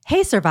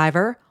Hey,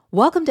 Survivor.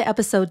 Welcome to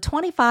episode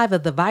 25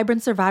 of the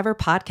Vibrant Survivor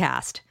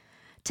podcast.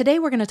 Today,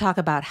 we're going to talk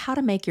about how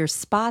to make your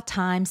spa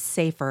time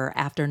safer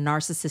after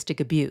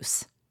narcissistic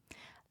abuse.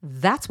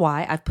 That's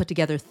why I've put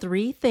together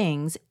 3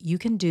 things you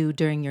can do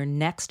during your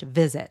next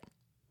visit.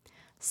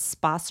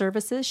 Spa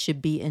services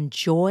should be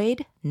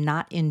enjoyed,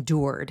 not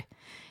endured.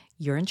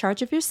 You're in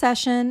charge of your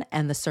session,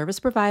 and the service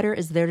provider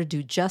is there to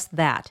do just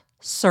that,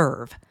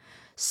 serve.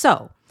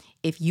 So,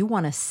 if you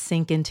want to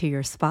sink into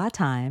your spa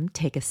time,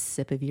 take a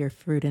sip of your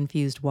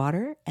fruit-infused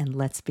water and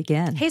let's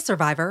begin. Hey,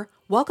 Survivor.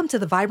 Welcome to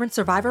the Vibrant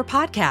Survivor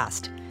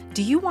podcast.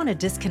 Do you want to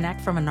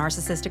disconnect from a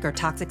narcissistic or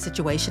toxic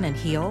situation and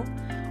heal?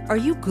 Are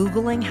you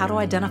Googling how to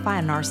identify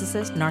a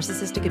narcissist,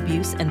 narcissistic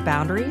abuse, and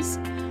boundaries?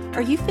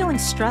 Are you feeling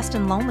stressed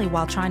and lonely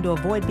while trying to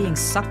avoid being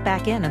sucked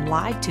back in and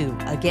lied to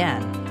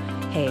again?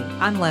 Hey,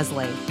 I'm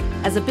Leslie.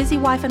 As a busy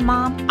wife and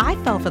mom, I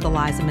fell for the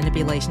lies and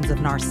manipulations of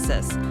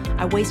narcissists.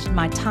 I wasted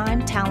my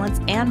time,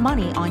 talents, and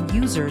money on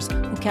users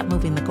who kept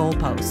moving the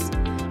goalposts.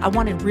 I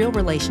wanted real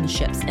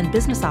relationships and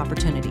business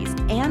opportunities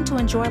and to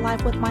enjoy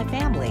life with my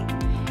family.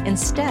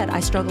 Instead, I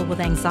struggled with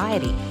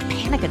anxiety,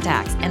 panic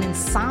attacks, and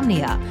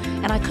insomnia,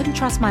 and I couldn't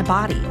trust my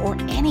body or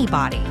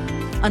anybody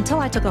until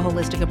I took a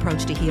holistic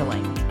approach to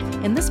healing.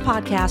 In this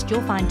podcast,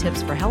 you'll find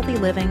tips for healthy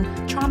living,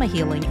 trauma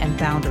healing, and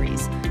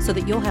boundaries so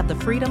that you'll have the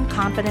freedom,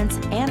 confidence,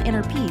 and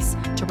inner peace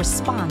to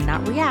respond,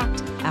 not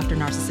react, after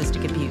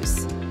narcissistic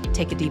abuse.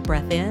 Take a deep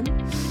breath in,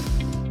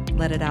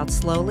 let it out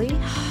slowly,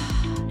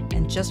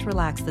 and just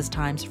relax. This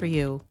time's for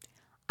you.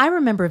 I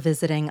remember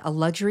visiting a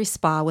luxury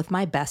spa with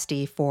my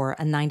bestie for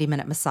a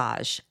 90-minute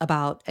massage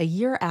about a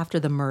year after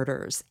the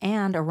murders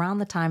and around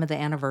the time of the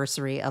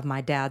anniversary of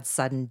my dad's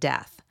sudden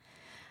death.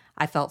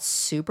 I felt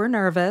super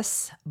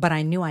nervous, but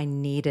I knew I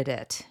needed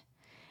it.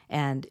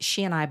 And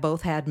she and I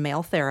both had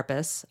male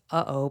therapists.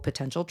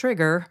 Potential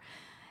trigger.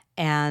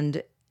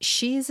 And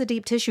she's a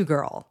deep tissue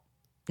girl.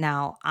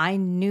 Now, I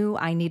knew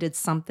I needed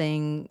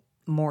something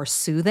more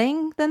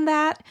soothing than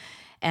that,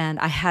 and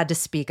I had to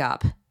speak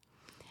up.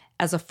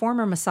 As a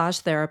former massage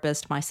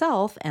therapist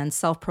myself and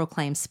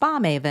self-proclaimed spa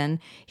maven,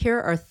 here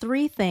are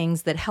 3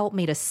 things that helped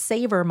me to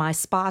savor my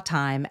spa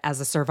time as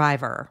a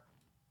survivor.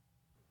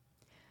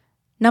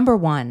 Number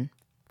 1,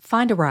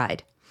 find a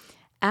ride.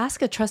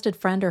 Ask a trusted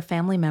friend or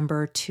family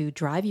member to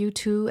drive you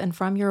to and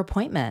from your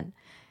appointment.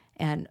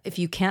 And if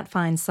you can't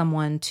find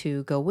someone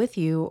to go with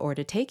you or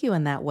to take you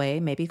in that way,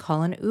 maybe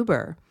call an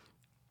Uber.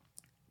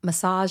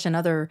 Massage and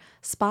other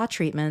spa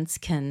treatments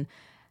can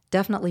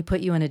definitely put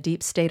you in a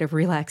deep state of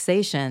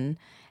relaxation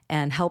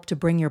and help to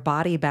bring your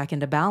body back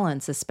into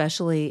balance,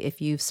 especially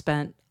if you've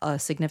spent a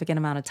significant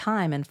amount of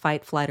time in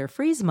fight, flight, or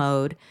freeze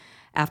mode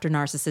after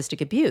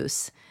narcissistic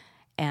abuse.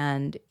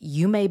 And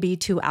you may be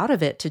too out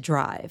of it to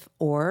drive,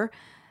 or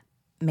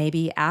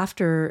maybe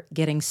after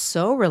getting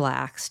so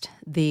relaxed,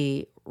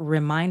 the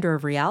reminder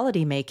of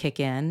reality may kick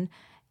in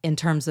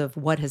terms of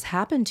what has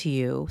happened to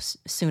you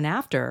soon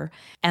after,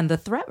 and the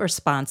threat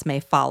response may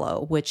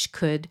follow, which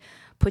could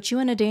put you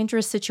in a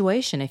dangerous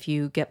situation if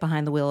you get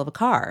behind the wheel of a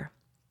car.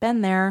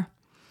 Been there.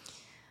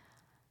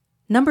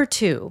 Number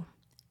 2,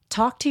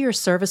 talk to your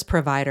service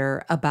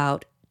provider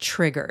about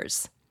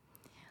triggers.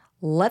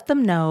 Let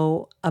them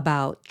know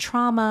about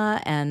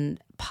trauma and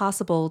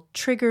possible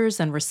triggers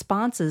and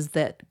responses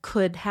that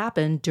could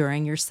happen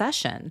during your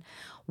session.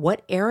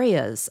 What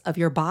areas of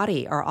your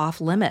body are off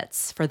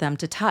limits for them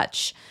to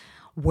touch?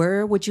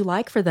 Where would you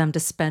like for them to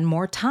spend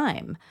more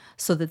time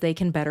so that they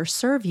can better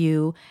serve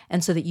you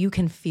and so that you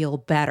can feel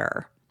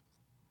better?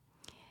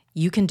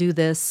 You can do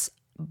this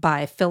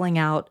by filling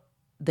out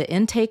the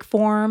intake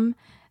form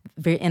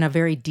in a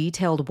very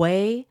detailed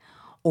way,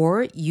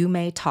 or you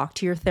may talk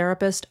to your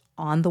therapist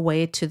on the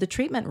way to the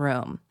treatment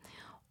room.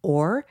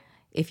 Or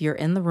if you're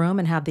in the room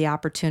and have the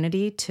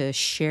opportunity to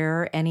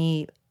share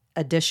any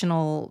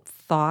additional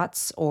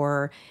thoughts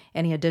or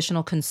any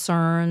additional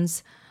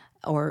concerns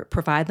or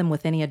provide them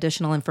with any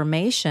additional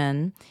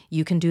information,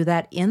 you can do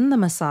that in the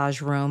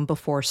massage room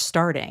before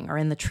starting or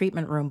in the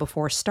treatment room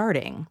before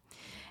starting.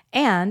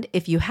 And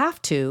if you have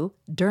to,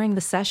 during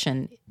the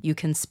session, you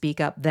can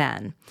speak up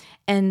then.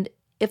 And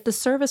if the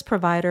service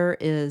provider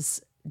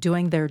is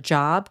doing their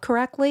job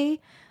correctly,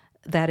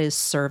 that is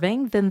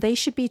serving, then they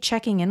should be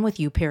checking in with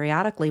you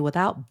periodically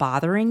without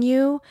bothering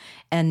you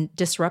and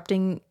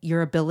disrupting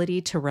your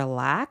ability to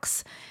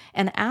relax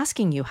and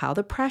asking you how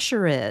the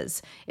pressure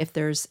is, if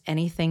there's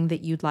anything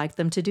that you'd like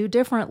them to do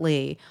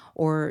differently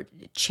or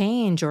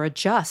change or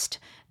adjust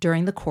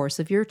during the course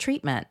of your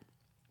treatment.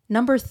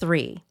 Number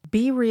 3,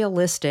 be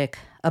realistic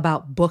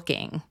about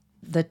booking.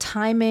 The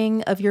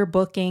timing of your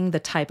booking, the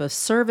type of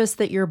service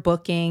that you're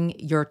booking,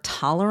 your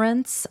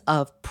tolerance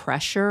of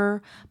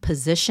pressure,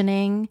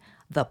 positioning,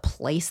 the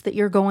place that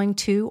you're going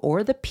to,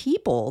 or the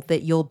people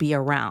that you'll be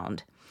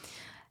around.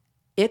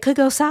 It could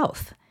go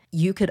south.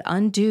 You could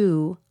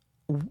undo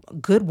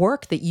good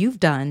work that you've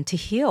done to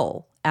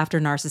heal after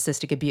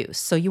narcissistic abuse.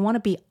 So you want to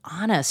be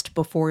honest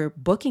before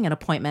booking an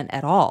appointment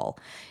at all.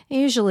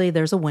 Usually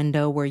there's a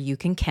window where you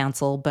can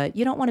cancel, but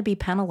you don't want to be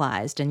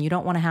penalized and you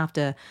don't want to have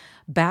to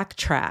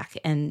backtrack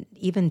and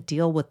even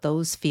deal with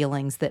those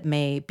feelings that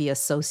may be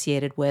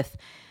associated with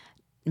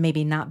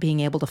maybe not being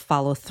able to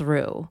follow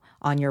through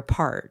on your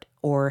part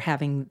or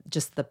having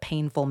just the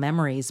painful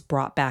memories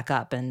brought back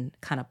up and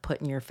kind of put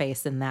in your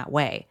face in that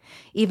way,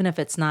 even if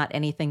it's not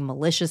anything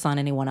malicious on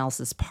anyone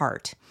else's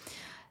part.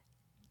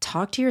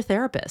 Talk to your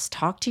therapist,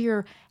 talk to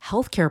your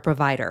healthcare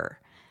provider,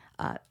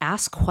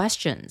 ask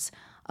questions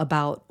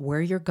about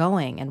where you're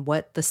going and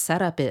what the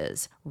setup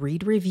is.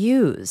 Read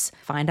reviews,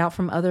 find out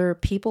from other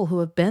people who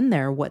have been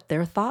there what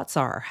their thoughts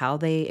are, how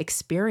they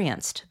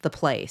experienced the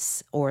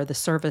place or the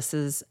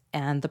services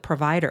and the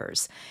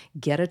providers.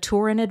 Get a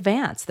tour in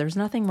advance. There's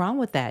nothing wrong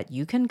with that.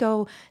 You can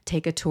go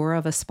take a tour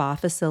of a spa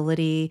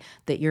facility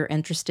that you're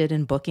interested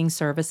in booking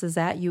services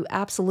at. You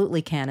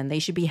absolutely can, and they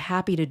should be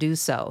happy to do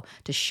so,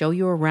 to show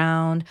you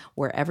around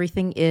where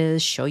everything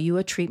is, show you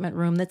a treatment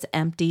room that's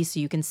empty so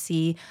you can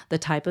see the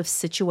type of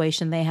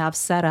situation they have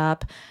set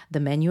up, the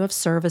menu of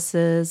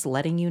services,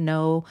 letting you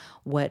know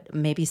what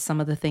maybe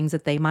some of the things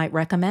that they might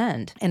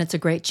recommend. And it's a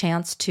great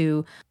chance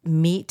to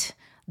meet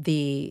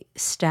the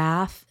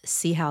staff,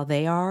 see how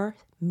they are,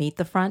 meet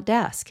the front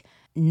desk,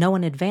 know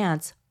in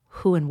advance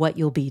who and what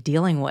you'll be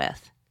dealing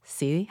with.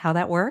 See how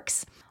that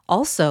works?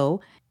 Also,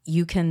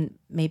 you can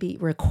maybe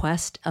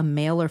request a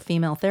male or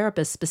female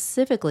therapist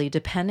specifically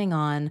depending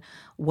on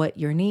what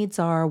your needs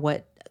are,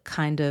 what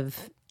kind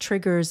of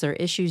triggers or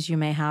issues you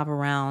may have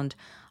around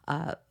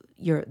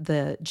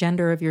the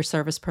gender of your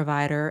service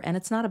provider. And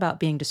it's not about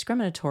being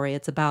discriminatory.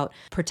 It's about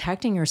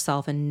protecting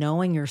yourself and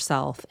knowing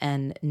yourself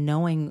and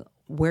knowing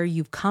where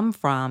you've come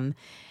from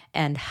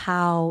and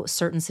how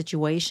certain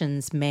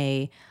situations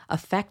may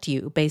affect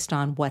you based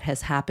on what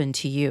has happened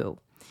to you.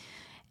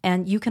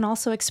 And you can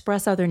also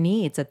express other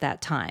needs at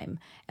that time,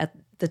 at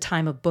the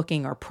time of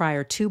booking or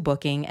prior to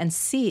booking, and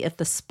see if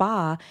the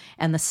spa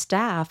and the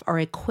staff are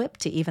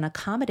equipped to even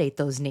accommodate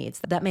those needs.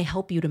 That may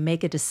help you to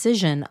make a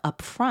decision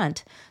up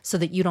front so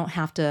that you don't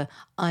have to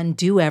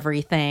undo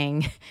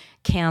everything,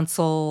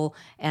 cancel,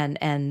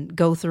 and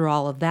go through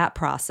all of that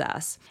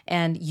process.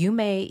 And you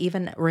may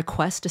even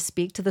request to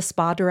speak to the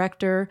spa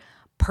director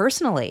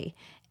personally.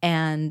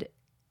 And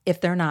if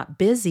they're not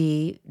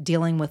busy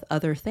dealing with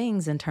other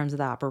things in terms of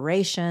the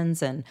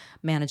operations and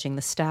managing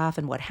the staff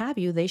and what have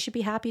you, they should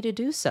be happy to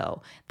do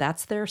so.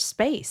 That's their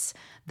space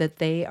that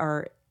they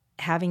are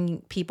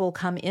having people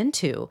come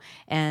into.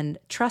 And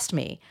trust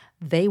me,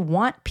 they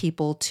want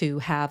people to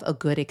have a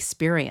good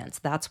experience.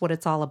 That's what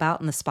it's all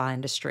about in the spa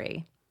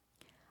industry.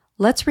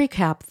 Let's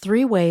recap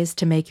 3 ways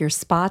to make your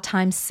spa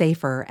time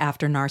safer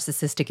after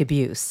narcissistic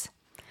abuse.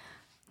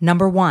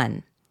 Number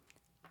 1,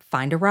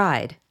 find a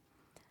ride.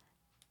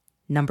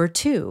 Number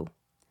 2,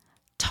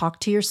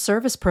 talk to your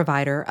service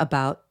provider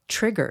about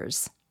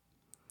triggers.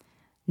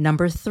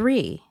 Number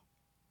 3,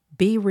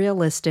 be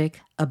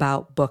realistic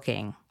about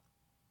booking.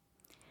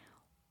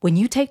 When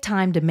you take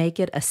time to make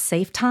it a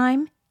safe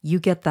time,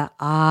 you get the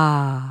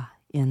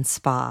in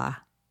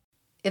spa.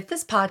 If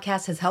this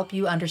podcast has helped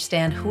you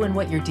understand who and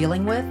what you're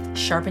dealing with,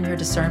 sharpen your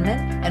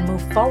discernment, and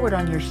move forward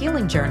on your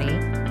healing journey,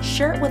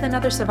 share it with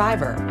another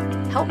survivor.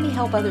 Help me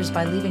help others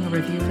by leaving a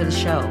review for the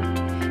show.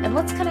 And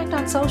let's connect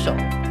on social.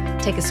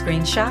 Take a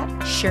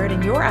screenshot, share it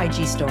in your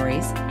IG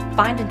stories,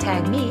 find and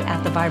tag me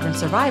at The Vibrant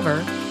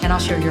Survivor, and I'll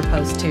share your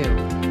post too.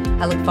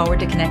 I look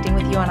forward to connecting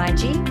with you on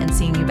IG and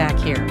seeing you back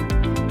here.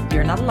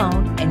 You're not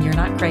alone and you're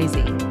not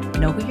crazy.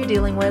 Know who you're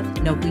dealing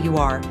with, know who you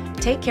are.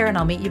 Take care and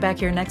I'll meet you back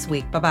here next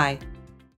week. Bye-bye.